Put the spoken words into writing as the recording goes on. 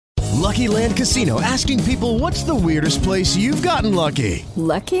Lucky Land Casino, asking people, what's the weirdest place you've gotten lucky?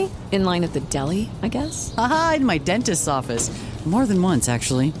 Lucky? In line at the deli, I guess? Aha, in my dentist's office. More than once,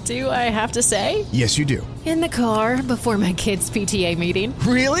 actually. Do I have to say? Yes, you do. In the car before my kids' PTA meeting.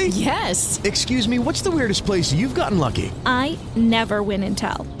 Really? Yes. Excuse me, what's the weirdest place you've gotten lucky? I never win and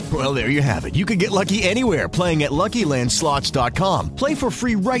tell. Well, there you have it. You can get lucky anywhere, playing at LuckyLandSlots.com. Play for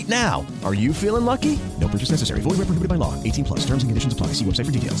free right now. Are you feeling lucky? No purchase necessary. Void where prohibited by law. 18 plus. Terms and conditions apply. See website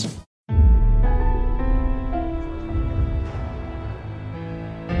for details.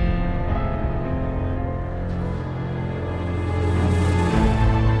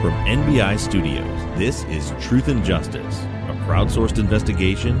 From NBI Studios, this is Truth and Justice, a crowdsourced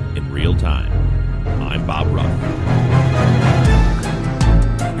investigation in real time. I'm Bob Ruff.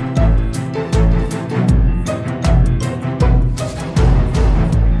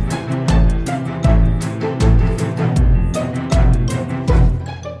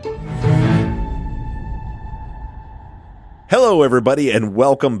 Hello, everybody, and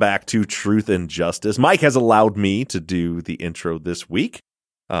welcome back to Truth and Justice. Mike has allowed me to do the intro this week.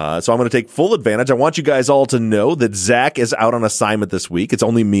 So I'm going to take full advantage. I want you guys all to know that Zach is out on assignment this week. It's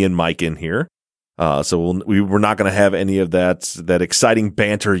only me and Mike in here. So we're not going to have any of that exciting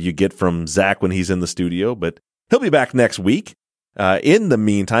banter you get from Zach when he's in the studio, but he'll be back next week. In the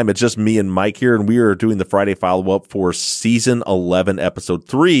meantime, it's just me and Mike here, and we are doing the Friday follow-up for Season 11, Episode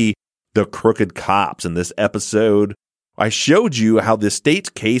 3, The Crooked Cops. In this episode, I showed you how the state's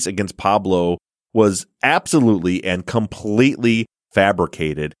case against Pablo was absolutely and completely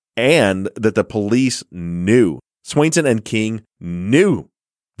fabricated, and that the police knew, Swainson and King knew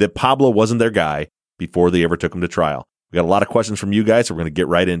that Pablo wasn't their guy before they ever took him to trial. We got a lot of questions from you guys, so we're going to get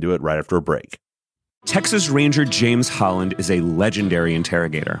right into it right after a break. Texas Ranger James Holland is a legendary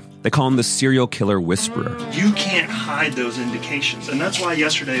interrogator. They call him the serial killer whisperer. You can't hide those indications, and that's why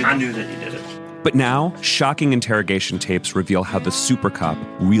yesterday I knew that he did it. But now, shocking interrogation tapes reveal how the super cop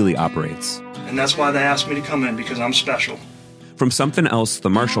really operates. And that's why they asked me to come in, because I'm special. From Something Else, The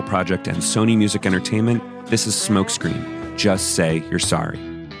Marshall Project, and Sony Music Entertainment, this is Smokescreen. Just say you're sorry.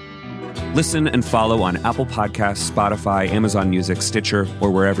 Listen and follow on Apple Podcasts, Spotify, Amazon Music, Stitcher, or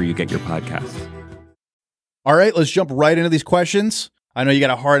wherever you get your podcasts. All right, let's jump right into these questions. I know you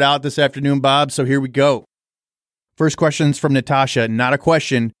got a hard out this afternoon, Bob, so here we go. First question's from Natasha. Not a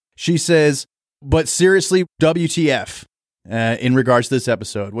question. She says, but seriously, WTF in regards to this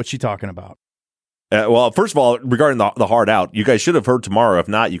episode? What's she talking about? Well, first of all, regarding the hard out, you guys should have heard tomorrow. If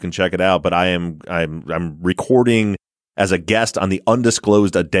not, you can check it out. But I'm recording as a guest on the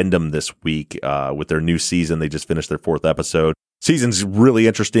Undisclosed Addendum this week with their new season. They just finished their 4th episode. Season's really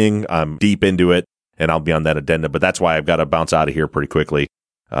interesting. I'm deep into it, and I'll be on that addendum. But that's why I've got to bounce out of here pretty quickly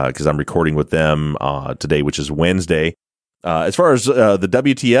because I'm recording with them today, which is Wednesday. As far as the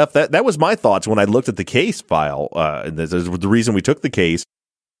WTF, that was my thoughts when I looked at the case file. And the reason we took the case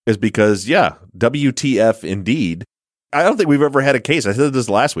is because, yeah, WTF indeed. I don't think we've ever had a case. I said this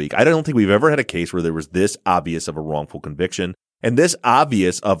last week. I don't think we've ever had a case where there was this obvious of a wrongful conviction and this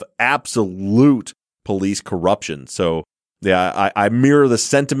obvious of absolute police corruption. So, yeah, I mirror the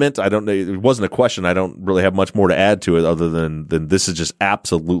sentiment. I don't know. It wasn't a question. I don't really have much more to add to it other than this is just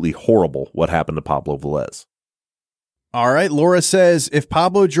absolutely horrible what happened to Pablo Velez. All right, Laura says, if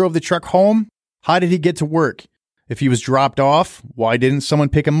Pablo drove the truck home, how did he get to work? If he was dropped off, why didn't someone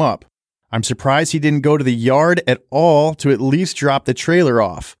pick him up? I'm surprised he didn't go to the yard at all to at least drop the trailer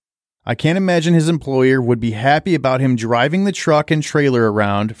off. I can't imagine his employer would be happy about him driving the truck and trailer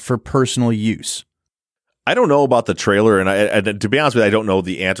around for personal use. I don't know about the trailer, and to be honest with you, I don't know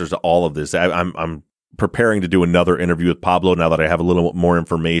the answers to all of this. I'm preparing to do another interview with Pablo now that I have a little more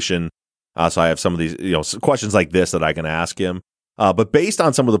information. So I have some of these questions like this that I can ask him. But based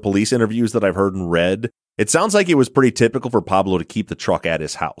on some of the police interviews that I've heard and read, it sounds like it was pretty typical for Pablo to keep the truck at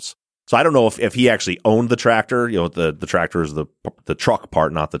his house. So I don't know if he actually owned the tractor, the tractor is the truck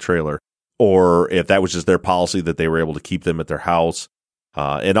part, not the trailer, or if that was just their policy that they were able to keep them at their house.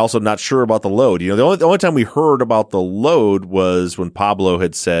 And also not sure about the load. The only time we heard about the load was when Pablo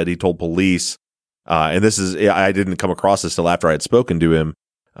had said he told police, and I didn't come across this till after I had spoken to him,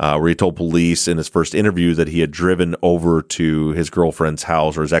 where he told police in his first interview that he had driven over to his girlfriend's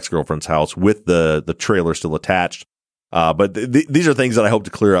house or his ex-girlfriend's house with the trailer still attached. But these are things that I hope to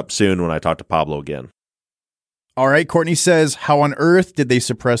clear up soon when I talk to Pablo again. All right, Courtney says, how on earth did they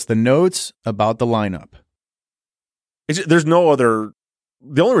suppress the notes about the lineup? There's no other.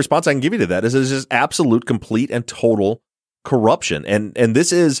 The only response I can give you to that is it's just absolute, complete, and total corruption. And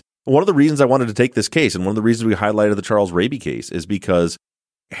this is one of the reasons I wanted to take this case, and one of the reasons we highlighted the Charles Raby case is because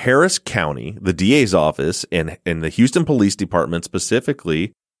Harris County, the DA's office, and the Houston Police Department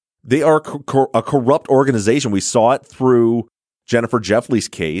specifically, They are a corrupt organization. We saw it through Jennifer Jeffley's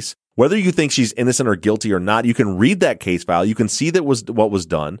case. Whether you think she's innocent or guilty or not, you can read that case file. You can see that was what was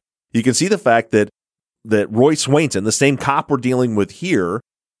done. You can see the fact that Roy Swainson, the same cop we're dealing with here,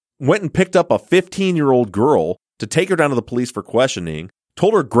 went and picked up a 15-year-old girl to take her down to the police for questioning,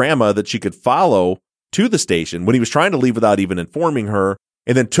 told her grandma that she could follow to the station when he was trying to leave without even informing her,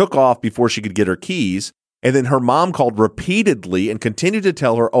 and then took off before she could get her keys. And then her mom called repeatedly and continued to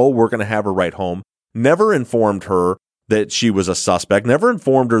tell her, oh, we're going to have her right home. Never informed her that she was a suspect, never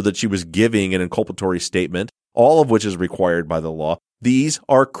informed her that she was giving an inculpatory statement, all of which is required by the law. These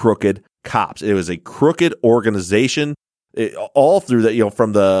are crooked cops. It was a crooked organization all through that,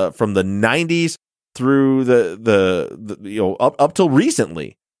 from the 90s through the up till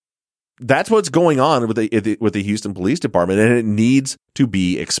recently. That's what's going on with the Houston Police Department, and it needs to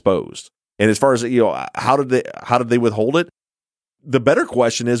be exposed. And as far as how did they withhold it? The better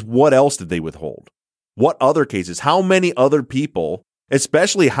question is, what else did they withhold? What other cases? How many other people,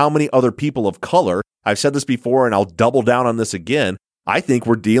 especially how many other people of color? I've said this before, and I'll double down on this again. I think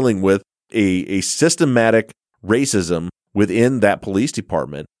we're dealing with a systematic racism within that police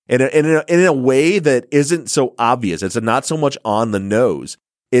department, and in a way that isn't so obvious. It's not so much on the nose.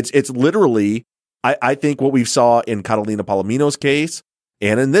 It's literally, I think what we saw in Catalina Palomino's case,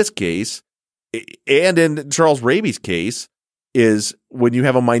 and in this case, and in Charles Raby's case, is when you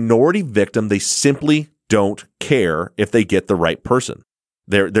have a minority victim, they simply don't care if they get the right person.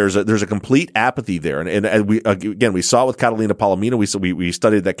 There's a complete apathy there, and we saw it with Catalina Palomino. We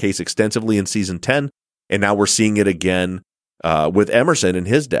studied that case extensively in season 10, and now we're seeing it again with Emerson and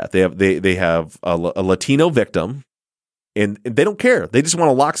his death. They have a Latino victim, and they don't care. They just want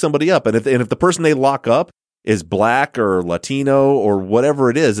to lock somebody up, and if the person they lock up is black or Latino or whatever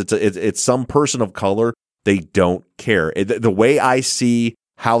it is, it's some person of color. They don't care. The way I see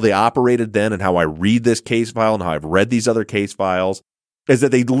how they operated then and how I read this case file and how I've read these other case files is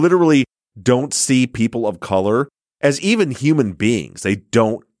that they literally don't see people of color as even human beings. They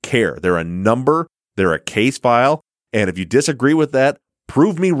don't care. They're a number. They're a case file. And if you disagree with that,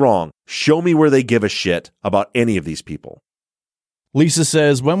 prove me wrong. Show me where they give a shit about any of these people. Lisa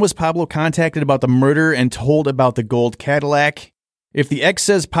says, when was Pablo contacted about the murder and told about the gold Cadillac? If the ex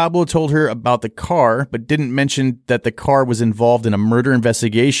says Pablo told her about the car, but didn't mention that the car was involved in a murder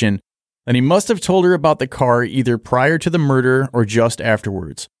investigation, then he must have told her about the car either prior to the murder or just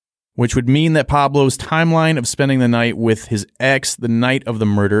afterwards, which would mean that Pablo's timeline of spending the night with his ex the night of the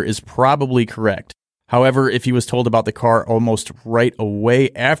murder is probably correct. However, if he was told about the car almost right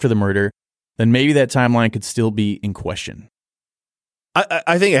away after the murder, then maybe that timeline could still be in question.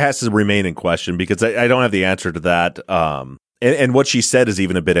 I think it has to remain in question because I don't have the answer to that. And what she said is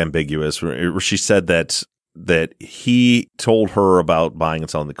even a bit ambiguous. She said that he told her about buying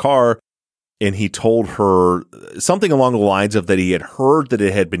and selling the car, and he told her something along the lines of that he had heard that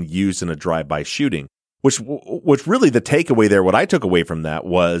it had been used in a drive-by shooting, which really the takeaway there, what I took away from that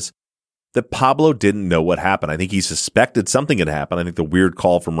was that Pablo didn't know what happened. I think he suspected something had happened. I think the weird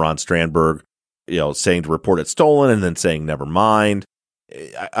call from Ron Strandberg, saying to report it stolen and then saying never mind.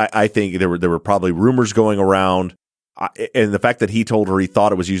 I think there were probably rumors going around. And the fact that he told her he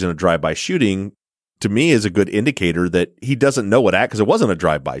thought it was used in a drive-by shooting, to me, is a good indicator that he doesn't know what because it wasn't a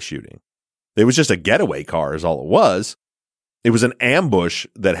drive-by shooting. It was just a getaway car is all it was. It was an ambush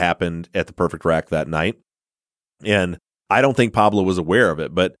that happened at the Perfect Rack that night. And I don't think Pablo was aware of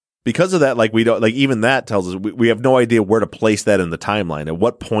it. But because of that, even that tells us we have no idea where to place that in the timeline. At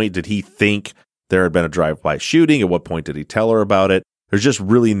what point did he think there had been a drive-by shooting? At what point did he tell her about it? There's just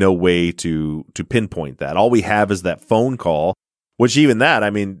really no way to pinpoint that. All we have is that phone call, which even that,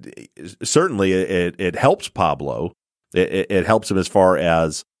 I mean, certainly it helps Pablo. It helps him as far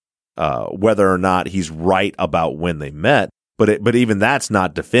as whether or not he's right about when they met. But even that's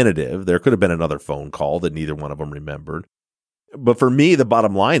not definitive. There could have been another phone call that neither one of them remembered. But for me, the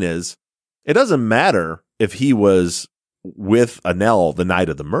bottom line is it doesn't matter if he was with Anel the night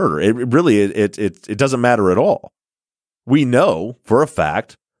of the murder. It doesn't matter at all. We know for a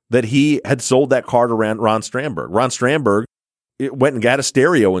fact that he had sold that car to Ron Strandberg. Ron Strandberg went and got a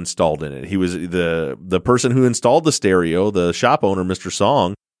stereo installed in it. He was the person who installed the stereo, the shop owner, Mr.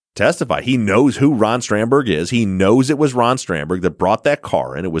 Song, testified. He knows who Ron Strandberg is. He knows it was Ron Strandberg that brought that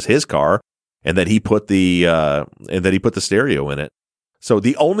car in. It was his car, and that he put the stereo in it. So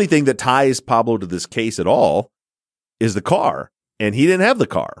the only thing that ties Pablo to this case at all is the car, and he didn't have the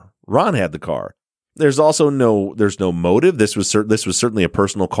car. Ron had the car. There's no motive. This was certainly a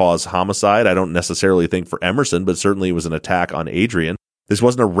personal cause homicide. I don't necessarily think for Emerson, but certainly it was an attack on Adrian. This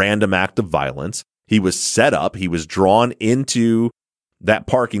wasn't a random act of violence. He was set up. He was drawn into that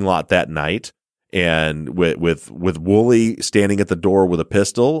parking lot that night, and with Woolley standing at the door with a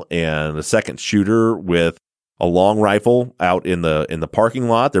pistol and a second shooter with a long rifle out in the parking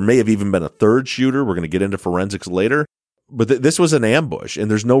lot. There may have even been a third shooter. We're going to get into forensics later. But this was an ambush, and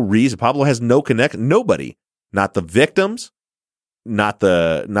there's no reason. Pablo has no connection. Nobody, not the victims, not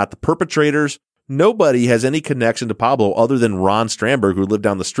the perpetrators. Nobody has any connection to Pablo other than Ron Strandberg, who lived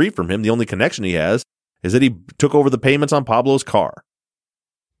down the street from him. The only connection he has is that he took over the payments on Pablo's car.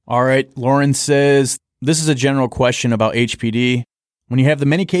 All right. Lauren says, this is a general question about HPD. When you have the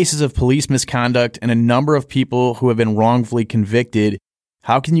many cases of police misconduct and a number of people who have been wrongfully convicted,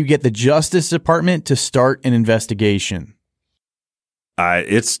 how can you get the Justice Department to start an investigation?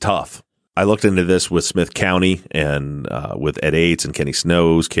 It's tough. I looked into this with Smith County and with Ed Ates and Kenny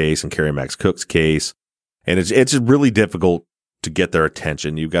Snow's case and Kerry Max Cook's case. And it's really difficult to get their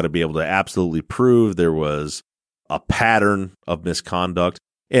attention. You've got to be able to absolutely prove there was a pattern of misconduct.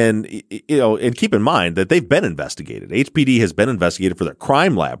 And, and keep in mind that they've been investigated. HPD has been investigated for their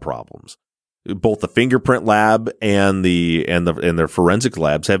crime lab problems. Both the fingerprint lab and their forensic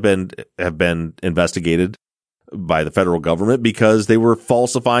labs have been investigated by the federal government because they were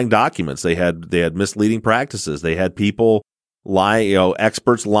falsifying documents. They had misleading practices. They had people lying,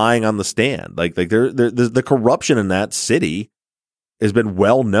 experts lying on the stand. Like the corruption in that city has been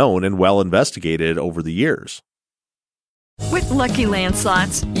well known and well investigated over the years. With Lucky Land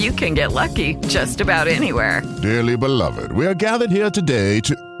Slots, you can get lucky just about anywhere. Dearly beloved, we are gathered here today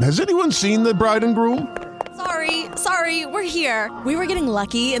to... Has anyone seen the bride and groom? Sorry, we're here. We were getting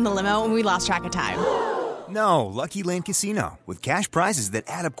lucky in the limo and we lost track of time. No, Lucky Land Casino, with cash prizes that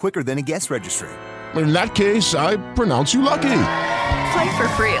add up quicker than a guest registry. In that case, I pronounce you lucky. Play for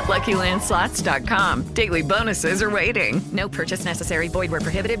free at LuckyLandSlots.com. Daily bonuses are waiting. No purchase necessary. Void where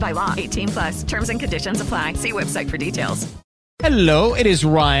prohibited by law. 18+. Terms and conditions apply. See website for details. Hello, it is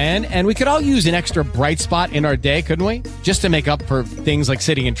Ryan, and we could all use an extra bright spot in our day, couldn't we? Just to make up for things like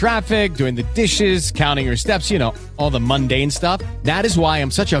sitting in traffic, doing the dishes, counting your steps, all the mundane stuff. That is why I'm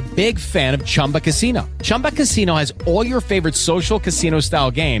such a big fan of Chumba Casino. Chumba Casino has all your favorite social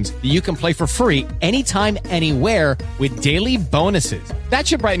casino-style games that you can play for free anytime, anywhere with daily bonuses. That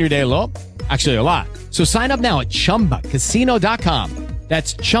should brighten your day a little. Actually, a lot. So sign up now at ChumbaCasino.com.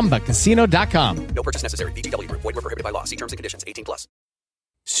 That's ChumbaCasino.com. No purchase necessary. VGW Group. Void where prohibited by law. See terms and conditions. 18+.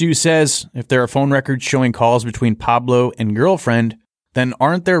 Sue says, if there are phone records showing calls between Pablo and girlfriend, then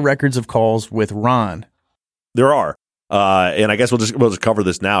aren't there records of calls with Ron? There are. And I guess we'll just cover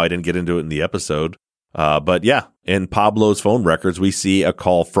this now. I didn't get into it in the episode. But yeah, in Pablo's phone records, we see a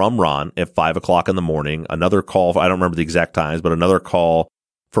call from Ron at 5:00 in the morning. Another call, I don't remember the exact times, but another call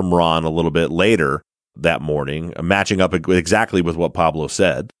from Ron a little bit later that morning, matching up exactly with what Pablo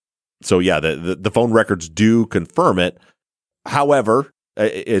said. So yeah, the phone records do confirm it. However,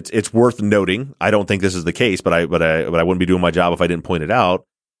 it's worth noting, I don't think this is the case, but I wouldn't be doing my job if I didn't point it out.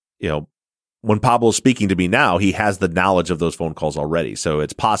 When Pablo's speaking to me now, he has the knowledge of those phone calls already. So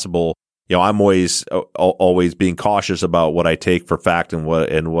it's possible, I'm always being cautious about what I take for fact and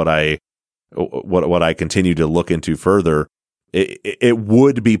what I continue to look into further. It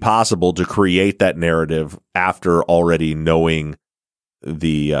would be possible to create that narrative after already knowing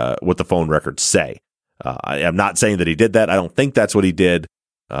what the phone records say. I'm not saying that he did that. I don't think that's what he did,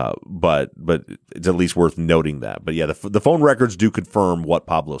 but it's at least worth noting that. But yeah, the phone records do confirm what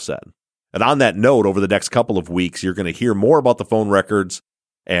Pablo said. And on that note, over the next couple of weeks, you're going to hear more about the phone records,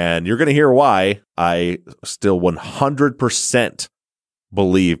 and you're going to hear why I still 100%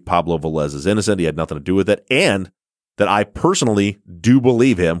 believe Pablo Velez is innocent. He had nothing to do with it, and that I personally do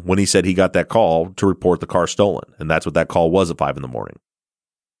believe him when he said he got that call to report the car stolen. And that's what that call was at 5 a.m.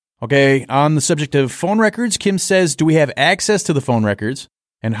 Okay, on the subject of phone records, Kim says, do we have access to the phone records?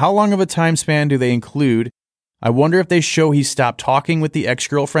 And how long of a time span do they include? I wonder if they show he stopped talking with the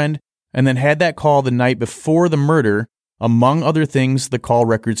ex-girlfriend and then had that call the night before the murder, among other things the call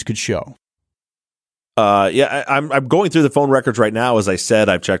records could show. I'm going through the phone records right now. As I said,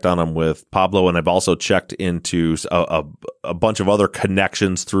 I've checked on them with Pablo, and I've also checked into a bunch of other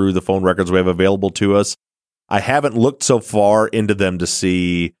connections through the phone records we have available to us. I haven't looked so far into them to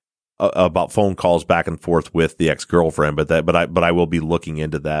see about phone calls back and forth with the ex-girlfriend, but I will be looking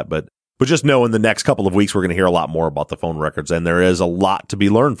into that. But just know in the next couple of weeks we're going to hear a lot more about the phone records, and there is a lot to be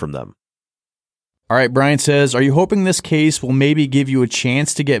learned from them. All right, Brian says, are you hoping this case will maybe give you a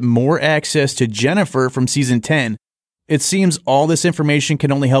chance to get more access to Jennifer from season 10? It seems all this information can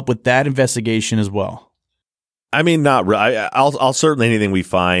only help with that investigation as well. I mean, not really. I'll certainly, anything we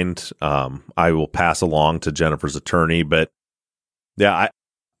find, I will pass along to Jennifer's attorney. But yeah,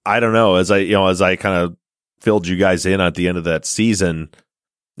 I don't know. As I kind of filled you guys in at the end of that season.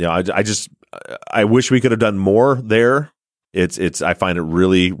 I wish we could have done more there. I find it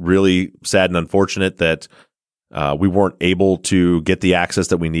really, really sad and unfortunate that we weren't able to get the access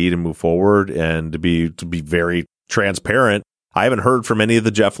that we need and move forward. And to be very transparent, I haven't heard from any of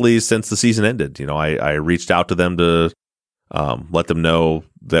the Jeff Lees since the season ended. I reached out to them to let them know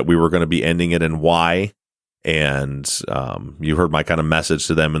that we were going to be ending it and why. And you heard my kind of message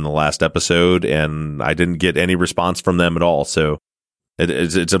to them in the last episode, and I didn't get any response from them at all. So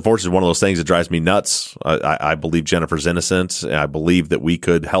it's unfortunately one of those things that drives me nuts. I believe Jennifer's innocent, and I believe that we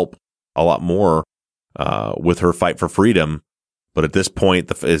could help a lot more with her fight for freedom. But at this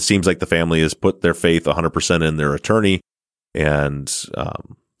point, it seems like the family has put their faith 100% in their attorney, and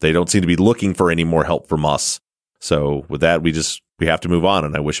they don't seem to be looking for any more help from us. So with that, we have to move on,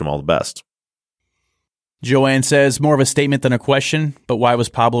 and I wish them all the best. Joanne says, more of a statement than a question, but why was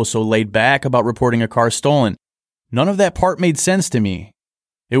Pablo so laid back about reporting a car stolen? None of that part made sense to me.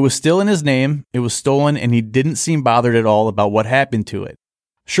 It was still in his name, it was stolen, and he didn't seem bothered at all about what happened to it.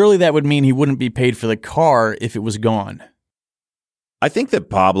 Surely that would mean he wouldn't be paid for the car if it was gone. I think that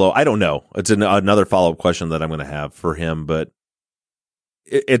Pablo, I don't know. It's another follow-up question that I'm going to have for him, but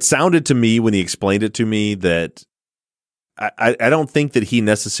it sounded to me when he explained it to me that I don't think that he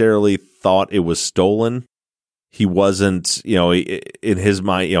necessarily thought it was stolen. He wasn't, in his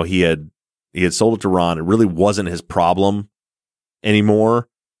mind, he had sold it to Ron. It really wasn't his problem anymore.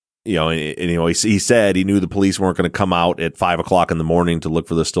 He said he knew the police weren't going to come out at 5:00 in the morning to look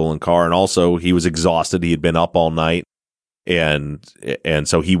for the stolen car. And also he was exhausted. He had been up all night. And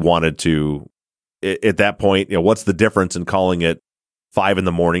so he wanted to, at that point, what's the difference in calling it 5 in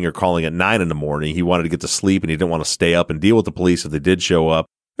the morning or calling it 9 in the morning? He wanted to get to sleep, and he didn't want to stay up and deal with the police if they did show up.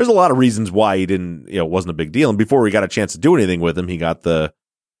 There's a lot of reasons why he didn't, it wasn't a big deal. And before we got a chance to do anything with him, he got the,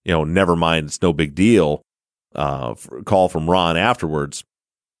 never mind, it's no big deal, call from Ron afterwards.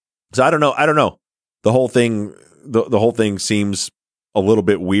 So I don't know. The whole thing seems a little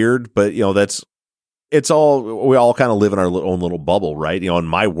bit weird, but we all kind of live in our own little bubble, right? In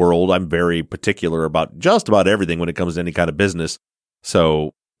my world, I'm very particular about just about everything when it comes to any kind of business.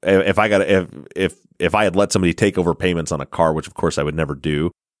 So if I had let somebody take over payments on a car, which of course I would never do,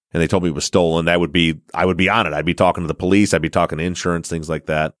 and they told me it was stolen, I would be on it. I'd be talking to the police. I'd be talking to insurance, things like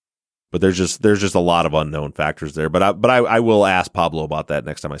that. But there's just a lot of unknown factors there. But I will ask Pablo about that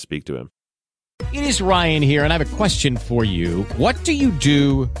next time I speak to him. It is Ryan here, and I have a question for you. What do you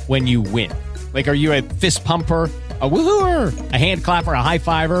do when you win? Like, are you a fist pumper, a woohooer, a hand clapper, a high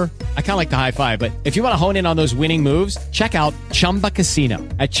fiver? I kind of like the high five, but if you want to hone in on those winning moves, check out Chumba Casino.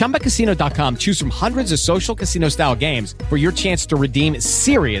 At ChumbaCasino.com, choose from hundreds of social casino style games for your chance to redeem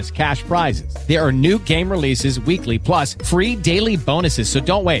serious cash prizes. There are new game releases weekly, plus free daily bonuses. So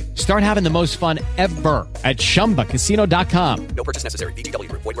don't wait. Start having the most fun ever at ChumbaCasino.com. No purchase necessary. VGW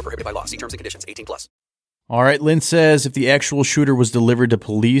Group. Void where prohibited by law. See terms and conditions. 18+. All right, Lynn says, if the actual shooter was delivered to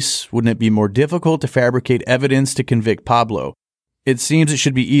police, wouldn't it be more difficult to fabricate evidence to convict Pablo? It seems it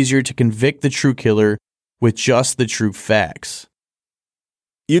should be easier to convict the true killer with just the true facts.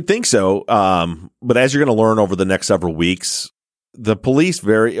 You'd think so, but as you're going to learn over the next several weeks, the police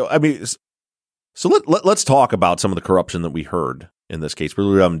so let's talk about some of the corruption that we heard in this case. We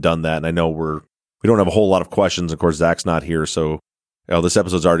really haven't done that, and I know we don't have a whole lot of questions. Of course, Zach's not here, so this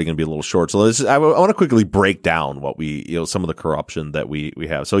episode's already going to be a little short. So I want to quickly break down what some of the corruption that we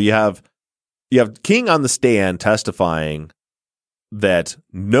have. So you have King on the stand testifying that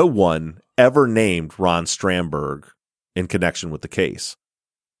no one ever named Ron Stramberg in connection with the case.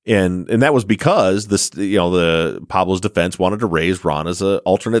 And that was because the Pablo's defense wanted to raise Ron as an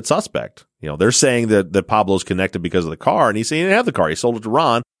alternate suspect. They're saying that Pablo's connected because of the car, and he's saying he didn't have the car. He sold it to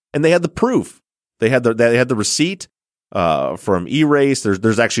Ron, and they had the proof. They had the receipt from E-Race.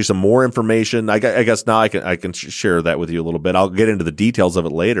 There's actually some more information. I guess now I can share that with you a little bit. I'll get into the details of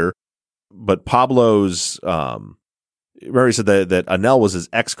it later. But Pablo's, remember he said that Anel was his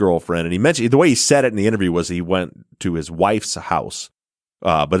ex-girlfriend, and he mentioned the way he said it in the interview was he went to his wife's house.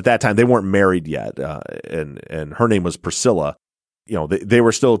 But at that time they weren't married yet, and her name was Priscilla. They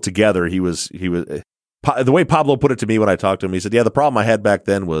were still together. He was the way Pablo put it to me when I talked to him. He said, "Yeah, the problem I had back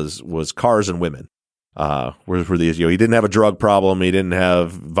then was cars and women. Were the issue. He didn't have a drug problem. He didn't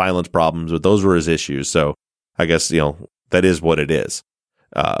have violence problems, but those were his issues. So I guess that is what it is."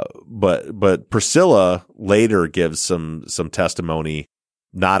 But Priscilla later gives some testimony,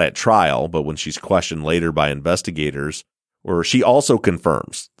 not at trial, but when she's questioned later by investigators, where she also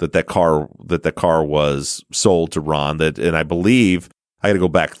confirms that the car was sold to Ron. And I believe I got to go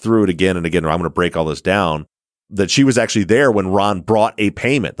back through it again and again. I'm going to break all this down. that she was actually there when Ron brought a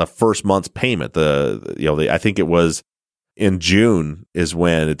payment, the first month's payment. I think it was in June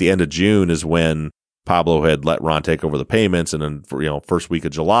at the end of June is when Pablo had let Ron take over the payments. And then, first week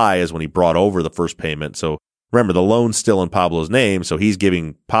of July is when he brought over the first payment. So remember, the loan's still in Pablo's name. So he's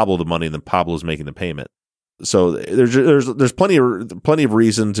giving Pablo the money and then Pablo's making the payment. So there's plenty of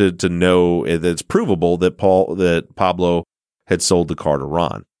reason to know that it's provable that Pablo had sold the car to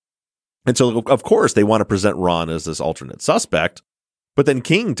Ron. And so, of course, they want to present Ron as this alternate suspect. But then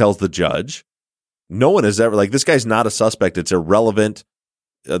King tells the judge, no one has ever, this guy's not a suspect. It's irrelevant.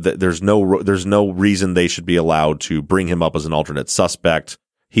 There's no reason they should be allowed to bring him up as an alternate suspect.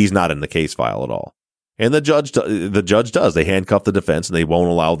 He's not in the case file at all. And the judge does. They handcuff the defense and they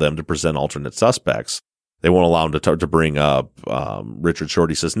won't allow them to present alternate suspects. They won't allow him to bring up Richard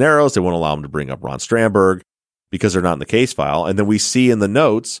Shorty Cisneros. They won't allow him to bring up Ron Stramberg because they're not in the case file. And then we see in the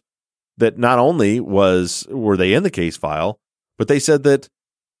notes that not only were they in the case file, but they said that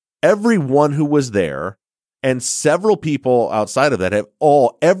everyone who was there and several people outside of that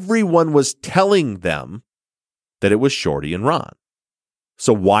everyone was telling them that it was Shorty and Ron.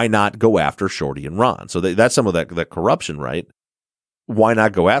 So why not go after Shorty and Ron? So that's some of that corruption, right? Why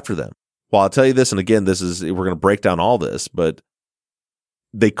not go after them? Well, I'll tell you this, and again, we're going to break down all this, but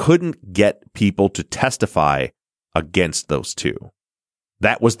they couldn't get people to testify against those two.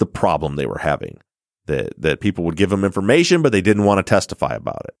 That was the problem they were having, that people would give them information, but they didn't want to testify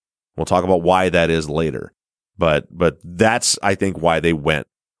about it. We'll talk about why that is later. But that's, I think, why they went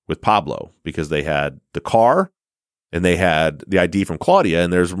with Pablo, because they had the car and they had the ID from Claudia,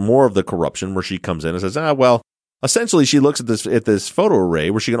 and there's more of the corruption where she comes in and says, essentially, she looks at this photo array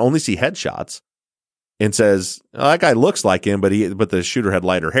where she can only see headshots and says, that guy looks like him, but the shooter had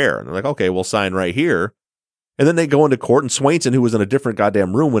lighter hair. And they're like, okay, we'll sign right here. And then they go into court, and Swainson, who was in a different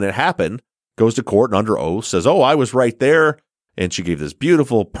goddamn room when it happened, goes to court and under oath says, I was right there. And she gave this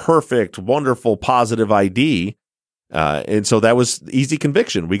beautiful, perfect, wonderful, positive ID. And so that was easy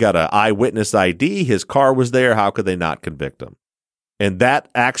conviction. We got an eyewitness ID. His car was there. How could they not convict him? And that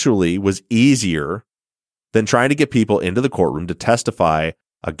actually was easier than trying to get people into the courtroom to testify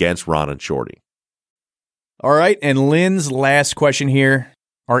against Ron and Shorty. All right, and Lynn's last question here.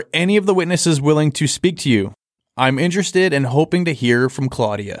 Are any of the witnesses willing to speak to you? I'm interested and hoping to hear from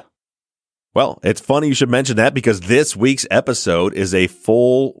Claudia. Well, it's funny you should mention that, because this week's episode is a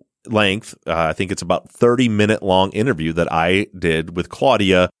full length, I think it's about 30-minute long interview that I did with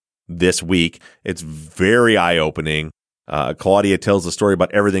Claudia this week. It's very eye-opening. Claudia tells the story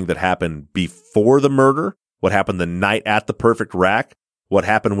about everything that happened before the murder, what happened the night at the Perfect Rack, what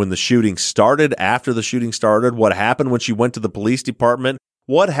happened when the shooting started, after the shooting started, what happened when she went to the police department,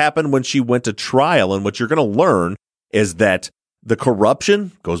 what happened when she went to trial. And what you're going to learn is that the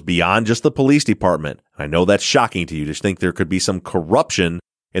corruption goes beyond just the police department. I know that's shocking to you to think there could be some corruption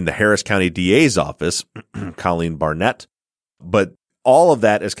in the Harris County DA's office, Colleen Barnett. But all of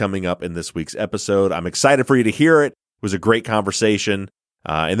that is coming up in this week's episode. I'm excited for you to hear it. It was a great conversation.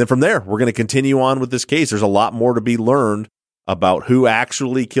 And then from there, we're going to continue on with this case. There's a lot more to be learned about who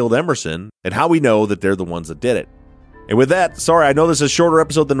actually killed Emerson and how we know that they're the ones that did it. And with that, sorry, I know this is a shorter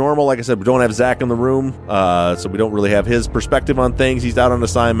episode than normal. Like I said, we don't have Zach in the room, so we don't really have his perspective on things. He's out on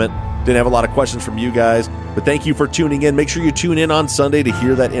assignment. Didn't have a lot of questions from you guys, but thank you for tuning in. Make sure you tune in on Sunday to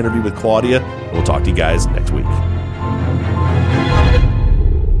hear that interview with Claudia. We'll talk to you guys next week.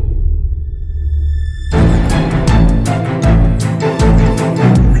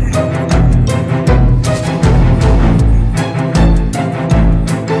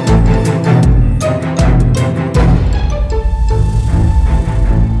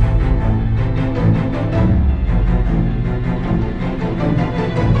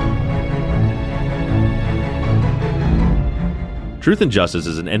 Truth and Justice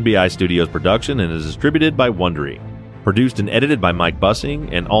is an NBI Studios production and is distributed by Wondery. Produced and edited by Mike Bussing,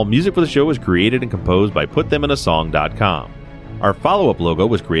 and all music for the show was created and composed by PutThemInASong.com. Our follow-up logo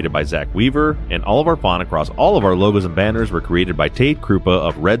was created by Zach Weaver, and all of our font across all of our logos and banners were created by Tate Krupa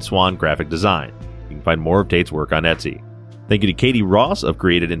of Red Swan Graphic Design. You can find more of Tate's work on Etsy. Thank you to Katie Ross of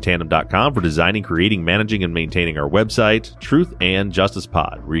CreatedInTandem.com for designing, creating, managing, and maintaining our website, Truth and Justice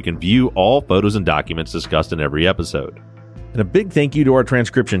Pod, where you can view all photos and documents discussed in every episode. And a big thank you to our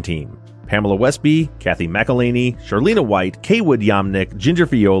transcription team: Pamela Westby, Kathy McElhaney, Charlena White, Kaywood Yamnick, Ginger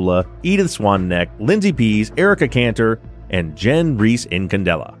Fiola, Edith Swanneck, Lindsay Pease, Erica Cantor, and Jen Reese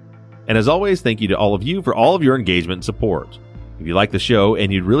Incandela. And as always, thank you to all of you for all of your engagement and support. If you like the show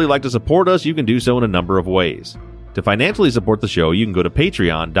and you'd really like to support us, you can do so in a number of ways. To financially support the show, you can go to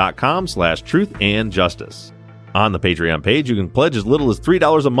patreon.com/truthandjustice. On the Patreon page, you can pledge as little as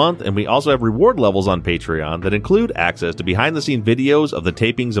 $3 a month, and we also have reward levels on Patreon that include access to behind-the-scene videos of the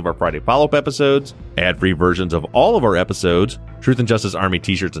tapings of our Friday follow-up episodes, ad-free versions of all of our episodes, Truth and Justice Army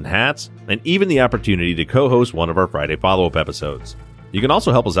t-shirts and hats, and even the opportunity to co-host one of our Friday follow-up episodes. You can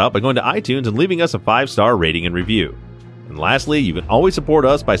also help us out by going to iTunes and leaving us a 5-star rating and review. And lastly, you can always support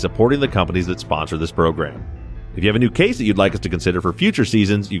us by supporting the companies that sponsor this program. If you have a new case that you'd like us to consider for future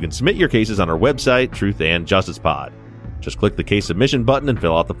seasons, you can submit your cases on our website, Truth and Justice Pod. Just click the case submission button and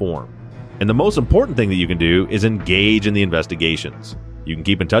fill out the form. And the most important thing that you can do is engage in the investigations. You can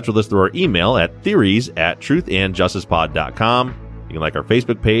keep in touch with us through our email at theories@truthandjusticepod.com. You can like our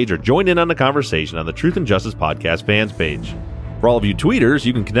Facebook page or join in on the conversation on the Truth and Justice Podcast fans page. For all of you tweeters,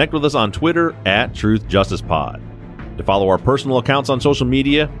 you can connect with us on Twitter at TruthJusticePod. To follow our personal accounts on social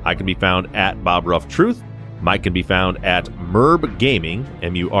media, I can be found at BobRuffTruth. Mike can be found at Murb Gaming,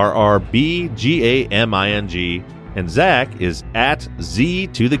 MURRBGAMING, and Zach is at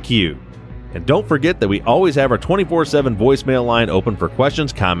Z2TheQ. And don't forget that we always have our 24/7 voicemail line open for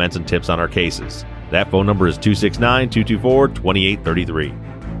questions, comments, and tips on our cases. That phone number is 269-224-2833.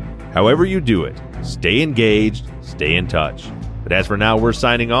 However you do it, stay engaged, stay in touch. But as for now, we're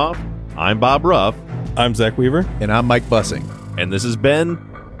signing off. I'm Bob Ruff. I'm Zach Weaver. And I'm Mike Bussing. And this has been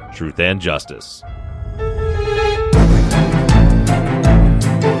Truth and Justice.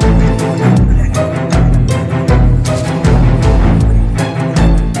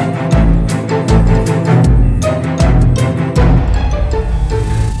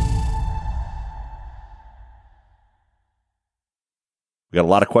 We got a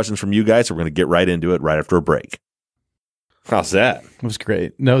lot of questions from you guys, so we're going to get right into it right after a break. How's that? It was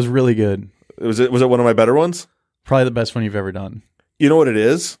great. That was really good. Was it one of my better ones? Probably the best one you've ever done. You know what it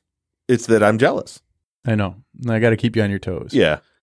is? It's that I'm jealous. I know. I got to keep you on your toes. Yeah.